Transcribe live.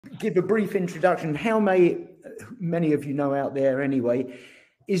give a brief introduction, Jaume, many of you know out there anyway,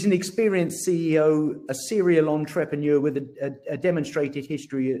 is an experienced CEO, a serial entrepreneur with a demonstrated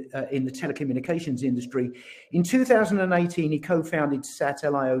history in the telecommunications industry. In 2018, he co-founded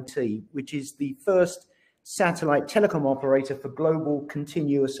Satel IoT, which is the first satellite telecom operator for global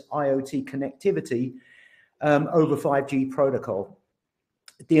continuous IoT connectivity over 5G protocol.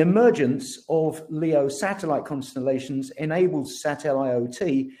 The emergence of LEO satellite constellations enables Satel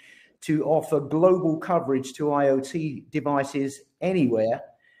IoT to offer global coverage to IoT devices anywhere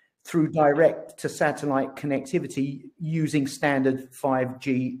through direct to satellite connectivity using standard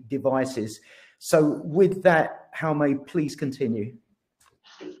 5G devices. So with that, Jaume, please continue.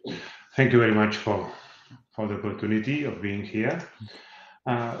 Thank you very much for the opportunity of being here.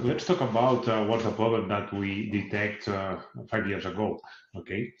 Let's talk about what's the problem that we detect 5 years ago.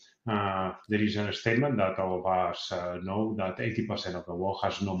 Okay, there is a statement that all of us know that 80% of the world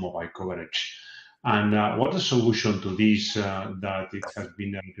has no mobile coverage. And what's the solution to this that it has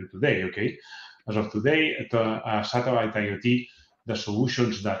been until today? Okay, as of today, satellite IoT, the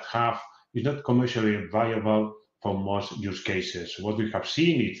solutions that have is not commercially viable for most use cases. What we have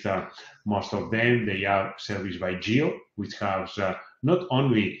seen is that most of them, they are serviced by geo, which has not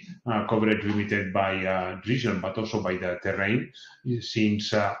only coverage limited by region, but also by the terrain,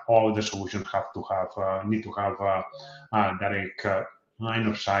 since all the solutions have to have need to have a direct line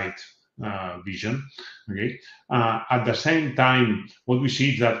of sight vision. Okay. At the same time, what we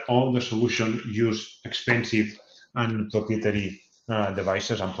see is that all the solutions use expensive and proprietary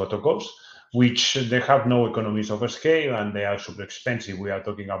devices and protocols, which they have no economies of scale and they are super expensive. We are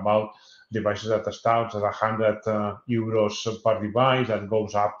talking about devices that start at 100 euros per device and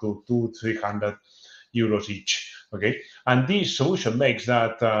goes up to 200-300 euros each. Okay, and this solution makes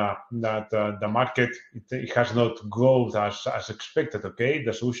that the market it has not growth as expected. Okay,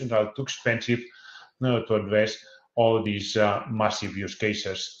 the solutions are too expensive to address all these massive use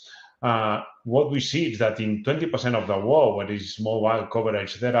cases. What we see is that in 20% of the world, where is mobile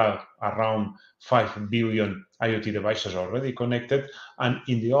coverage, there are around 5 billion IoT devices already connected, and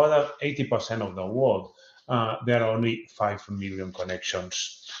in the other 80% of the world, there are only 5 million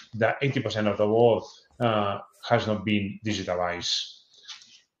connections. The 80% of the world has not been digitalized.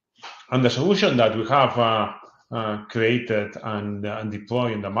 And the solution that we have created and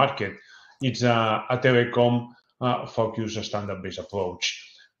deployed in the market is a telecom focused standard-based approach.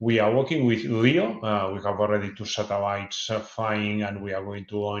 We are working with LEO. We have already 2 satellites flying, and we are going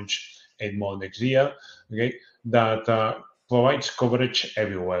to launch 8 more next year. Okay, that provides coverage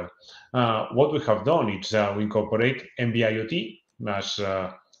everywhere. What we have done is we incorporate NB-IoT, as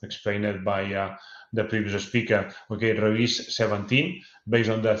explained by the previous speaker. Okay, release 17 based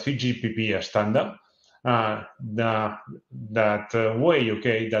on the 3GPP standard. That way,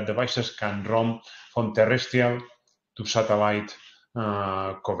 okay, that devices can roam from terrestrial to satellite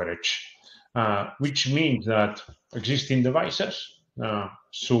coverage, which means that existing devices,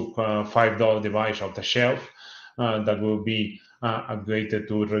 sub $5 device off the shelf, that will be upgraded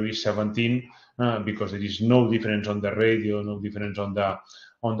to release 17 because there is no difference on the radio, no difference on the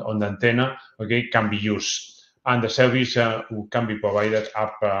antenna. Okay, can be used, and the service can be provided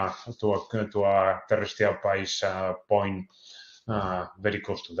up to a terrestrial price point. Very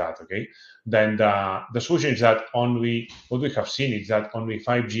close to that. Okay, then the solution is that only what we have seen is that only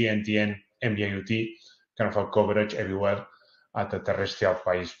 5G NTN NB-IoT can offer coverage everywhere at a terrestrial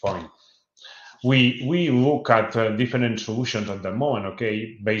price point. We look at different solutions at the moment.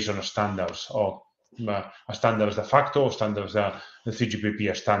 Okay, based on standards or standards de facto, standards the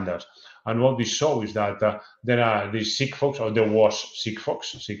 3GPP standards. And what we saw is that there are these Sigfox, or there was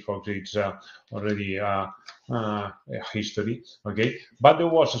Sigfox. Sigfox is already history, okay? But there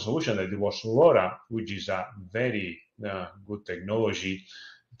was a solution that it was LoRa, which is a very good technology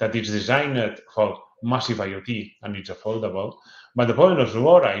that is designed for massive IoT and it's affordable. But the problem of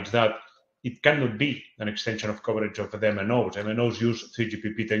LoRa is that it cannot be an extension of coverage of the MNOs. MNOs use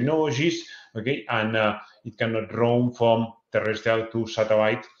 3GPP technologies, okay, and it cannot roam from terrestrial to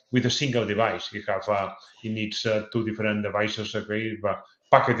satellite with a single device. You have it needs 2 different devices, okay,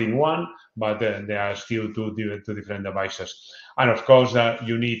 packed in one, but there are still two different devices. And of course,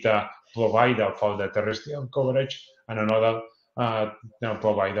 you need a provider for the terrestrial coverage and another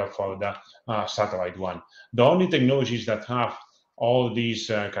provider for the satellite one. The only technologies that have all these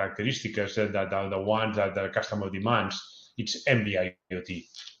characteristics that are the ones that the customer demands, it's NB-IoT.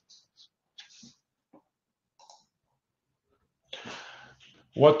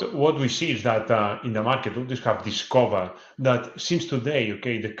 What we see is that in the market, we just have discovered that since today,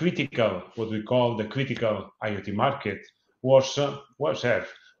 okay, the critical, what we call the critical IoT market was served.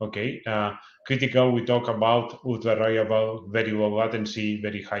 Okay, critical, we talk about ultra reliable, very low latency,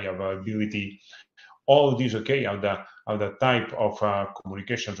 very high availability. All these, okay, are the type of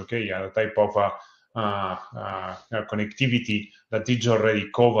communications, okay, are the type of connectivity that is already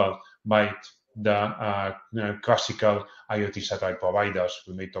covered by the classical IoT satellite providers.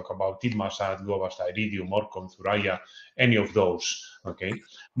 We may talk about Inmarsat, Global, Iridium, Orcom, Thuraya, any of those. Okay.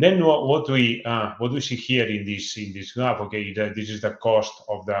 Then what we see here in this graph, okay, this is the cost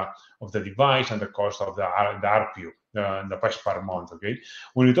of the device and the cost of the RPU, the price per month. Okay.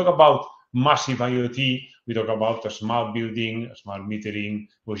 When we talk about massive IoT, we talk about smart building, smart metering,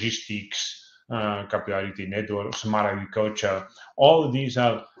 logistics, capillarity network, smart agriculture. All these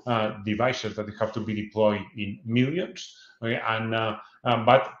are devices that have to be deployed in millions, okay, and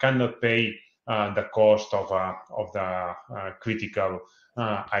but cannot pay the cost of the critical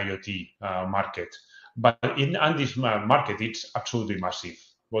IoT market. But in this market, it's absolutely massive.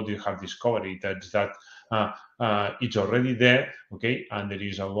 What you have discovered is that it's already there, okay, and there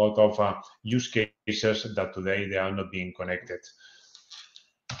is a lot of use cases that today they are not being connected.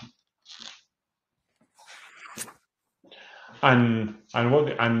 And we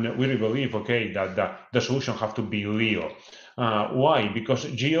really believe, okay, that the solution have to be LEO. Why? Because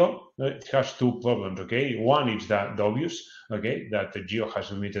GEO has two problems, okay? One is the obvious, okay, that the GEO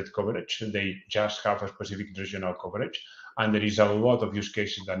has limited coverage. They just have a specific regional coverage, and there is a lot of use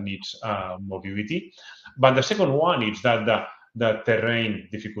cases that needs mobility. But the second one is that the terrain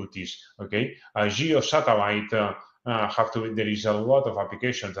difficulties, okay? GEO satellite there is a lot of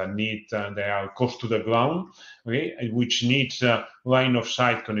applications that need, they are close to the ground, okay, which needs line of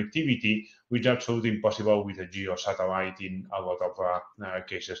sight connectivity, which is absolutely impossible with a GEO satellite in a lot of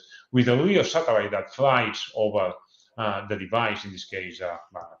cases. With a LEO satellite that flies over the device, in this case, a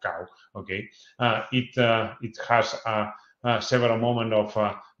cow, okay, it has several moments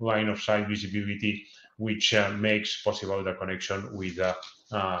of line of sight visibility, which makes possible the connection with the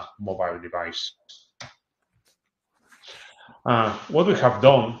mobile device. What we have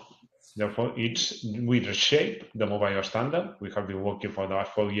done, therefore, is we reshape the mobile standard. We have been working for the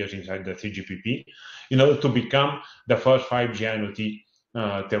last 4 years inside the 3GPP in order to become the first 5G IoT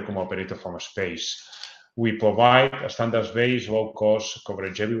telecom operator from space. We provide a standards-based, low-cost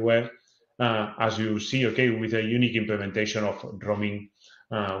coverage everywhere, as you see, okay, with a unique implementation of roaming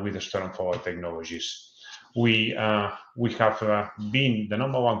with the straightforward technologies. We have been the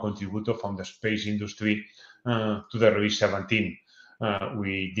 #1 contributor from the space industry to the release 17.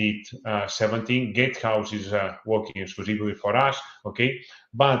 We did 17. Gatehouse is working exclusively for us, okay?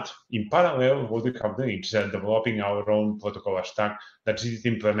 But in parallel, what we have done is developing our own protocol stack that is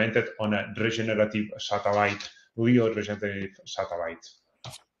implemented on a regenerative satellite, LEO regenerative satellite.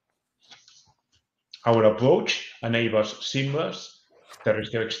 Our approach enables seamless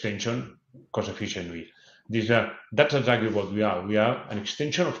terrestrial extension cost efficiently. That's exactly what we are. We are an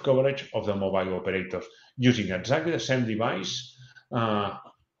extension of coverage of the mobile operators using exactly the same device,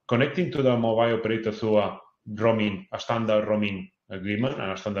 connecting to the mobile operator through a standard roaming agreement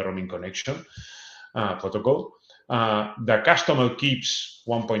and a standard roaming connection protocol. The customer keeps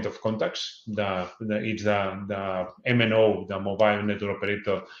one point of contacts. It's the MNO, the mobile network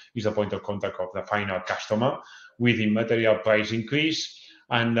operator, is the point of contact of the final customer with immaterial price increase,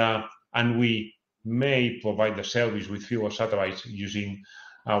 and we may provide the service with fewer satellites using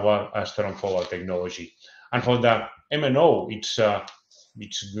our straightforward technology. And for the MNO,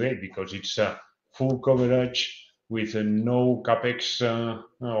 it's great because it's full coverage with no capex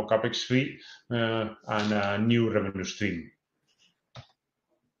or capex free and a new revenue stream.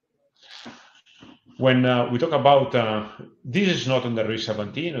 When we talk about this is not on the release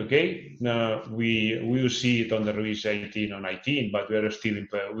 17, okay? We will see it on the release 18 or 19, but we have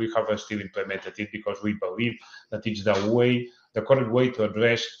still implemented it because we believe that it's the correct way to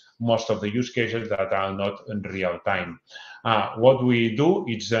address most of the use cases that are not in real time. What we do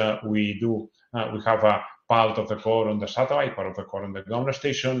is we have a part of the core on the satellite, part of the core on the ground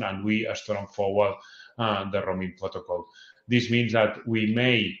station, and we strong forward the roaming protocol. This means that we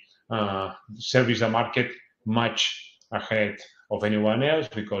may service the market much ahead of anyone else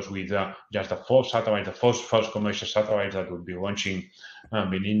because with just the first commercial satellites that will be launching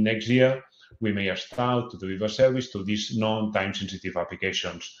beginning next year, we may start to deliver service to these non-time sensitive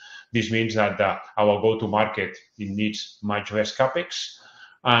applications. This means that our go-to-market needs much less capex,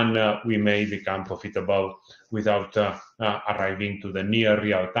 and we may become profitable without arriving to the near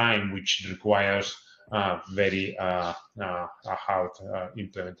real time, which requires very hard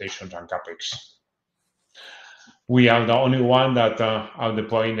implementations and capex. We are the only one that are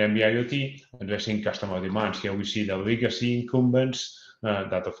deploying NB-IoT, addressing customer demands. Here we see the legacy incumbents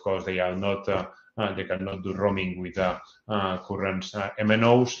that of course they are not they cannot do roaming with current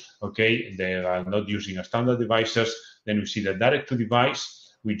MNOs. Okay, they are not using a standard devices. Then we see the direct to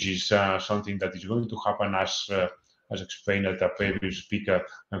device, which is something that is going to happen as explained at the previous speaker.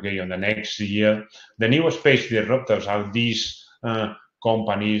 Okay, on the next year, the new NSpace Disrupters are these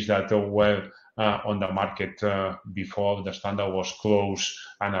companies that were on the market before the standard was closed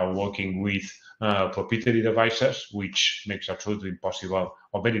and are working with proprietary devices, which makes absolutely impossible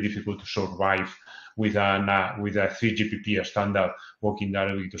or very difficult to survive with a 3GPP standard working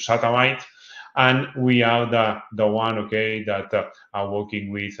directly to satellite. And we are the one, okay, that are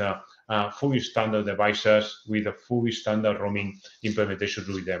working with fully standard devices with a fully standard roaming implementation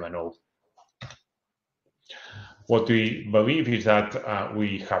with MNO. What we believe is that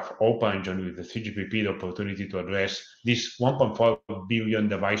we have opened with the 3GPP the opportunity to address these 1.4 billion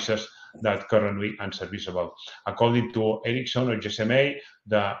devices that currently unserviceable. According to Ericsson or GSMA,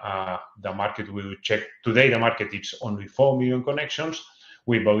 the market will check today. The market is only 4 million connections.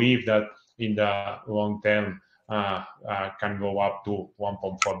 We believe that in the long term can go up to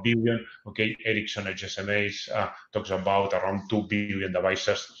 1.4 billion. Okay, Ericsson and GSMA talks about around 2 billion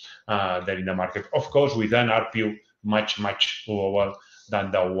devices there in the market. Of course, with an RPU much lower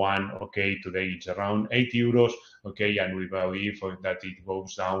than the one. Okay, today it's around 80 euros. Okay, and we believe that it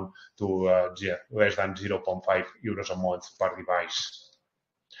goes down to less than 0.5 euros a month per device.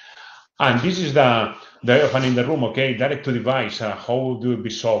 And this is the elephant in the room. Okay, direct to device. How do we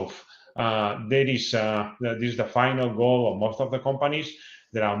solve? This is the final goal of most of the companies.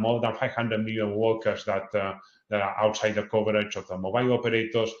 There are more than 500 million workers that are outside the coverage of the mobile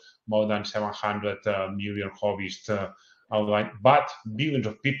operators, more than 700 million hobbyists online, but billions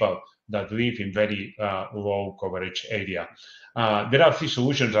of people that live in very low coverage area. There are 3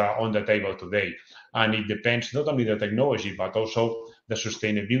 solutions on the table today, and it depends not only the technology but also the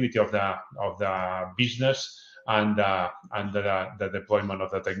sustainability of the business and the deployment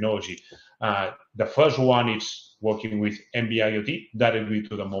of the technology. The first one is working with NB-IoT directly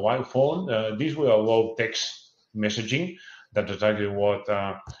to the mobile phone. This will allow text messaging. That's exactly what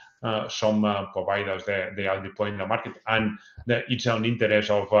some providers they are deploying in the market, and it's an interest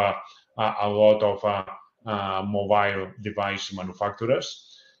of a lot of mobile device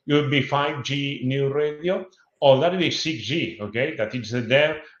manufacturers. It will be 5G new radio, or that will be 6G, okay, that is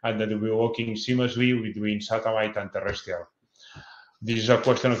there and that will be working seamlessly between satellite and terrestrial. This is a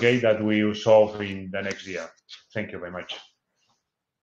question, okay, that we will solve in the next year. Thank you very much.